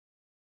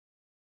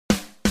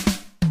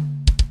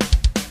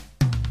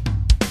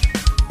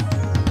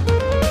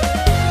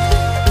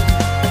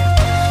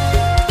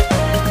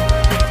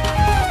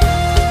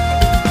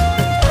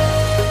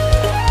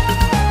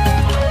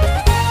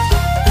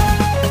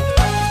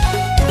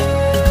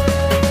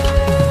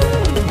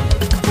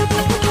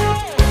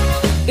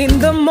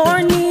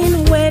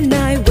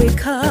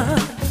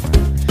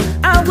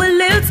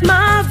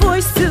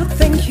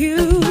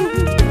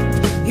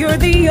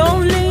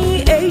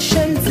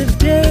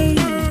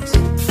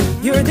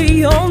You're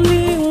the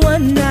only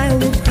one I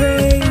will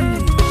praise.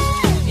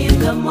 In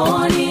the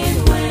morning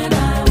when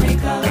I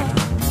wake up,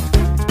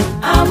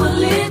 I will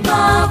lift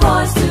my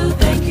voice to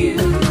thank you.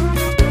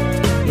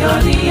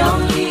 You're the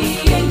only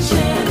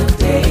ancient of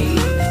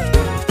days.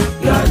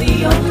 You're the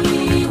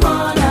only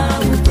one I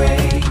will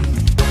praise.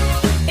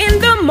 In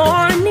the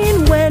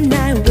morning when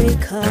I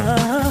wake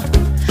up,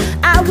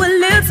 I will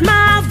lift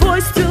my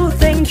voice to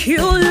thank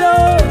you,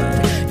 Lord.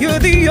 You're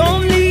the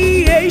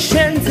only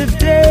ancient of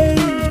days,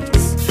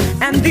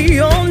 and the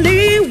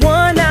only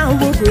one I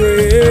will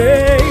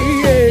praise.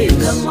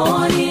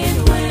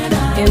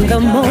 In the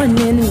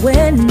morning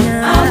when I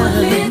will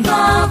lift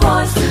my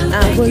voice to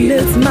thank you.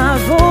 Lift my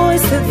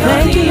voice to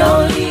thank you,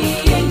 Lord.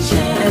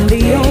 And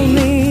the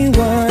only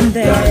one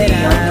that I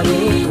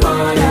will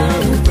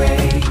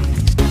praise.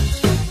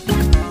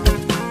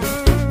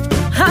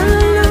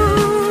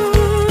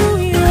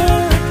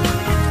 Hallelujah.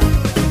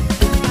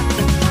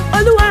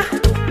 Oluwa,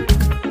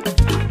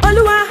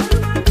 Oluwa,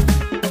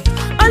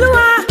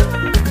 Oluwa,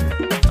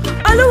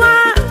 Oluwa,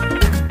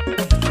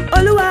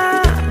 Oluwa.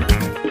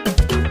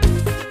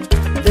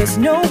 There's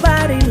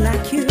nobody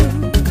like you.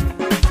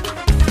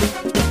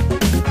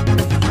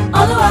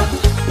 Oluwa,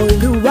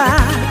 Oluwa,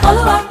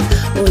 Oluwa,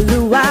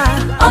 Oluwa,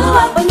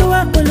 Oluwa,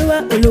 Oluwa,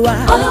 Oluwa, Oluwa,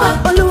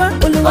 Oluwa,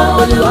 Oluwa,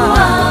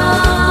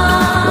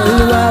 Oluwa,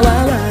 Oluwa.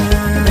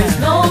 There's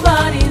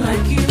nobody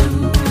like you.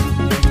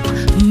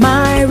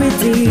 My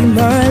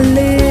Redeemer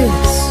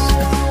lives.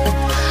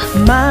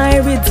 My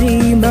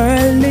Redeemer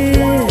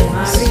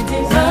lives.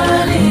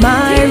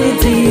 My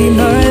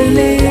Redeemer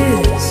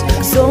lives.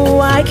 So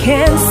I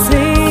can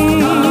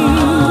sing.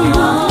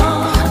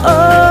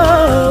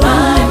 Oh,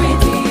 My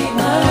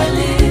Redeemer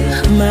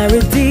lives. my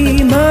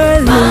Redeemer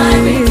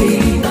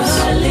lives.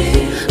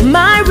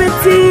 My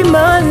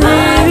Redeemer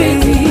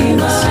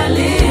lives.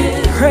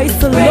 Praise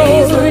the Lord.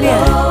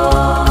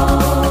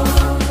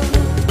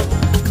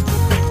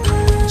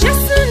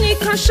 Jesu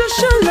nikan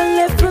soso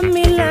lole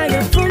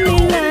funmilayo,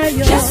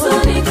 funmilayo. Jesu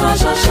nikan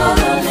soso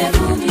lole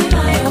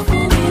funmilayo,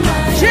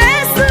 funmilayo.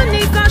 Jesu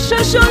nikan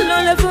soso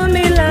lole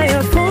funmilayo,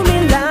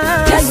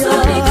 funmilayo. Jesu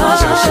nikan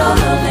soso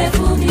lole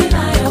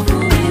funmilayo,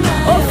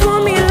 funmilayo. Oh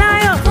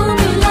funmilayo,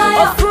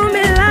 Funmilayo, oh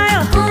funmilayo,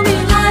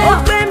 funmilayo. oh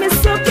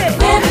gbemisoke,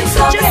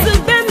 Gbemisoke. Jesu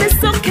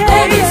gbemisoke,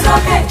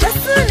 Gbemisoke.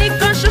 Jesu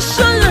nikan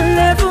soso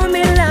lole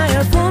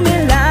funmilayo,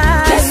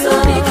 funmilayo. Jesu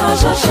nikan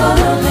soso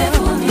lole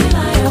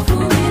funmilayo,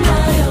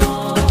 funmilayo.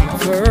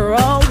 For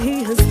all He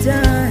has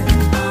done,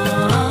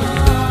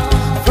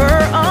 for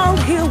all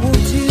He will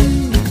do,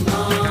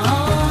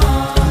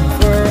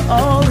 for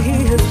all He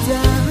has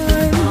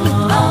done,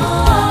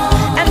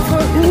 and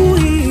for who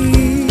He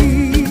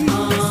is.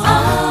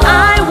 I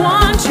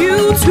want you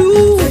to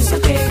It's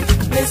okay,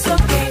 it's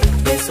okay,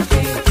 it's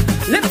okay,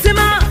 lift Him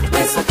up,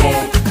 it's okay,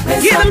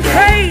 it's give Him okay,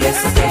 praise,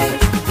 it's okay,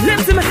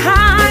 lift Him it's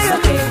higher.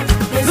 okay,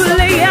 it's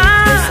Bulaya,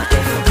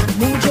 okay,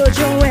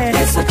 mujojo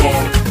it's okay,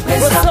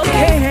 it's what's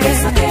okay, okay?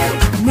 it's okay,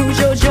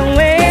 Mujojo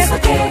it's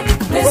okay,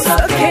 it's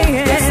okay,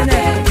 it's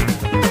okay.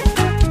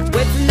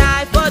 With I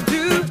for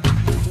do,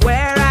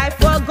 where I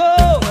for go.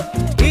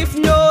 If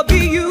no be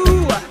you,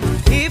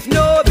 if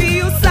no be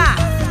you, sir.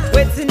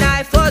 With I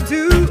for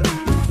do,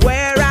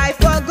 where I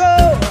for go.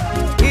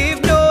 If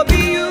no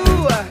be you,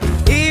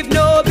 if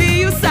no be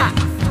you, sir.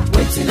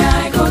 Waiting I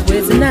go do,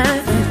 With I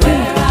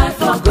where I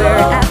for go,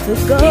 where I for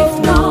go. if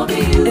no be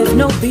you, If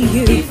no be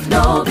you, if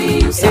no be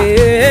you, sir.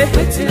 yeah.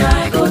 Waiting I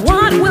go do,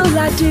 What will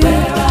I do?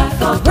 where I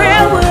for go,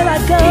 Where will I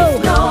go? if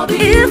no be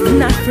If you,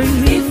 not for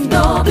you, if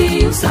no be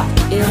you, sir.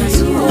 it's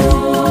you.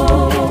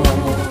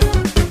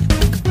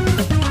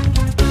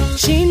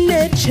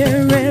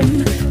 Chinecherem,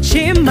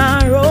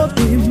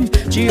 Chimarobim,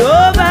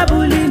 Jehovah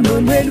Bulim,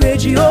 Mwelwe,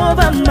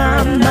 Jehovah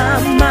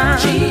Mama.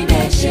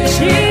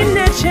 Chinecherem,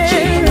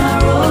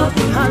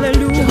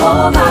 hallelujah.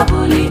 Jehovah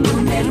Bulim,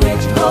 Mwelwe,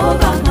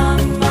 Jehovah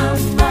Mama.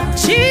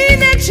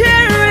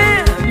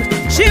 Chinecherem,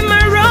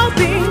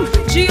 Chimarobim,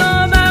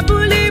 Jehovah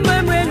Bulim,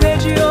 Mwelwe,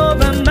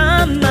 Jehovah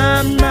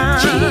Mama.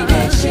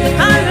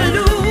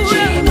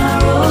 Hallelujah.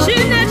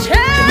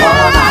 Chinecherem,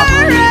 Jehovah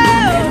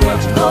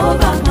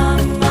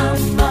Mama.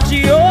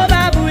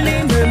 Jehovah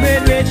Bulim,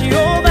 Mwelwe,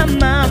 Jehovah Mama. Jehovah Bulim, Mwelwe, Jehovah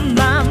Mama.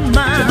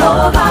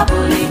 Jehovah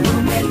Bulim,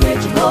 Mwelwe,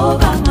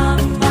 Jehovah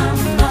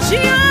Mama.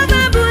 Jehovah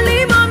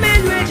Bulim,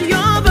 Mwelwe,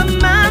 Jehovah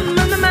Mama.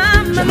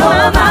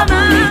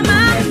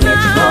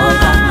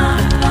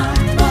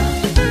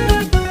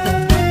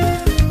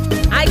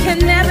 I can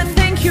never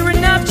thank you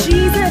enough,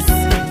 Jesus,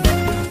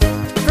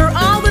 for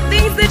all the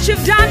things that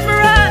you've done for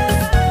us.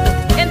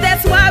 And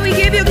that's why we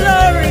give you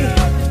glory.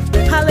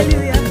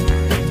 Hallelujah.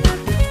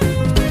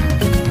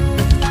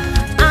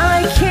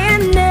 I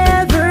can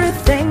never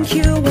thank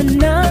you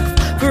enough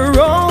for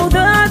all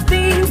the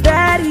things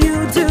that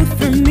you do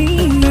for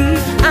me.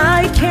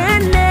 I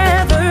can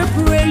never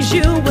praise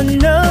you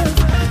enough.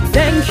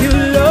 Thank you,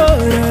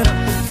 Lord.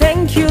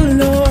 Thank you,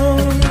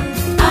 Lord.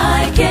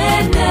 I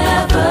can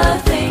never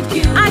thank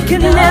you. I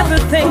can never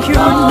thank you for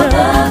all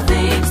enough. the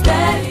things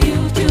that you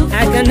do for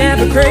I can me.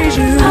 never praise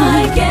you.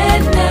 I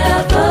can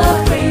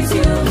never praise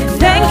you enough.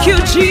 Thank you,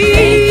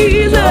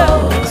 Jesus.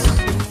 Lord.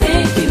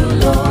 Thank you,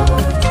 Lord.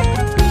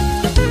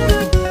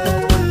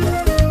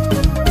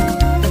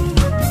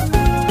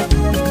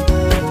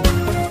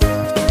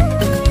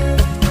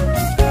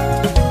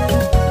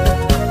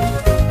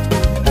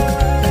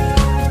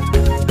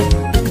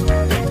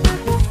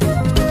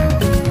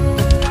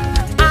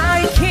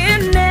 I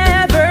can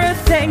never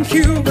thank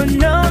you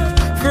enough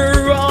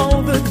for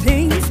all the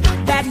things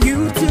that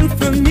you do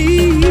for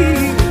me.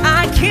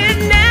 I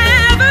can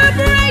never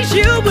praise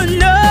you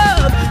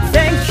enough.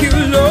 Thank you,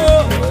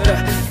 Lord.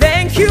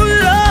 Thank you, Lord.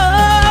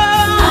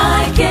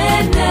 I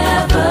can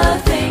never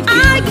thank you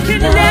I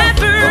can enough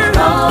never for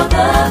all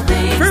the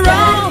things for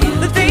that all you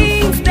the do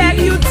things for that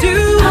me. you do.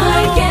 I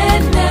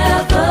can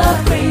never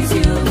praise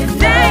you enough.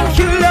 Thank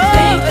you, Lord.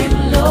 Thank you,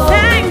 Lord.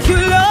 Thank you,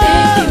 Lord.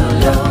 Thank you,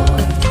 Lord.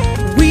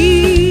 We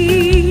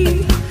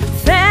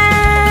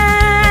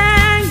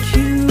thank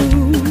you,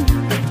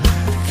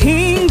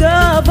 King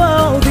of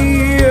all the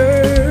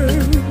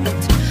earth.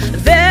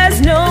 There's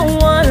no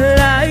one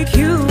like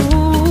you,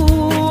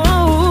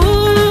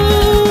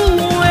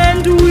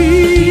 and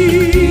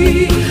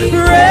we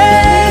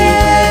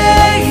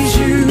praise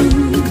you,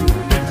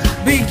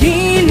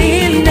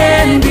 beginning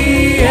and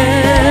the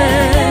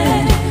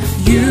end.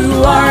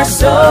 You are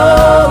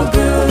so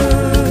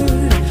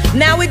good.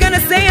 Now we're gonna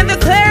say and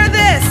declare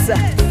this.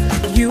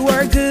 You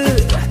are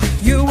good.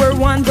 You are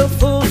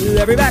wonderful.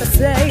 Everybody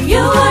say. You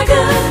are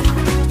good.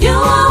 You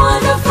are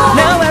wonderful.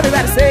 Now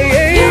everybody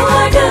say. You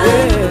are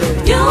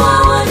good. You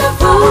are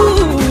wonderful.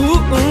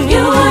 Ooh,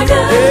 You are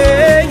good.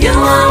 yeah, You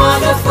are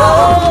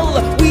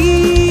wonderful. We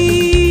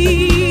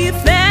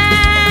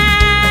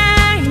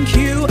thank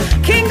you,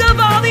 King of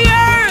all the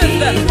earth.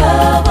 King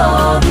of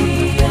all the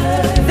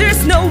earth.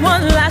 There's no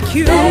one like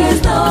you.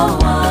 There's no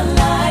one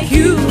like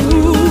you.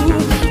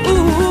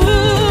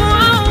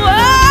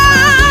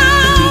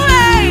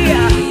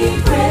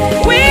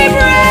 We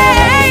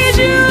praise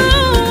you.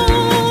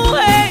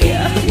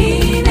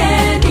 Beginning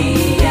and the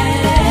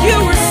end. You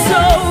were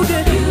so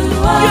good. You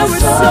are were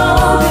so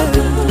good.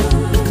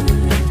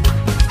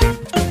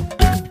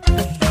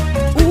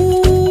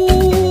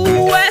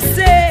 Ooh, I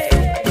say.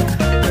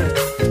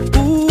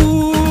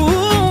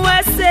 Ooh, I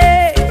say.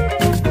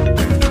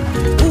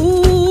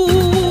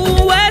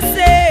 Ooh, I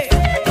say.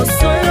 Oh,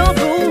 solo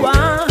bua.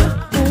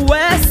 Ooh, I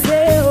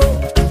say.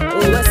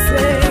 Oh, I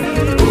say.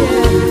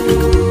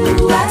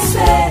 Ooh, I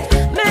say.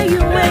 May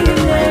you Ooh,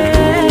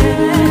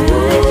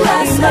 I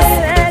say.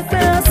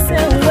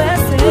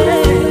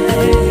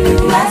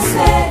 Ooh, I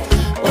say.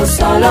 Oh,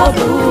 solo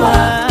bua.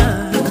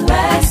 Ooh, I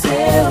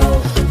say.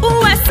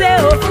 Ooh, I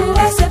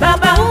say.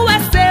 Baba, Ooh, I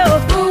say.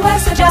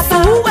 Jesu,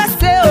 Ooh, I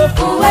say.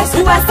 Ooh, I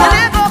say. Baba,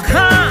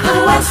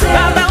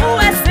 Ooh, I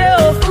say.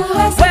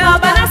 well,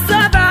 bana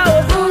saba,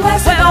 Ooh, I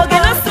say. well,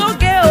 gena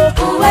soge,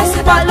 Ooh, I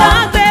say.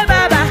 balagbe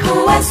baba,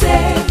 Ooh, I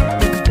say.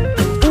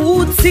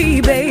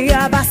 utibe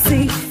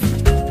abasi,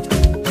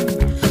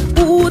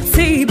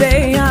 utibe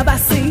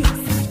abasi,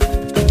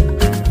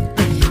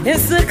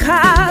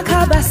 isikaka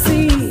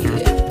basi,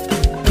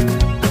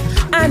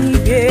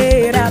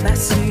 anigera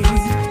basi,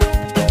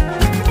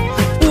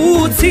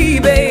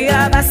 utibe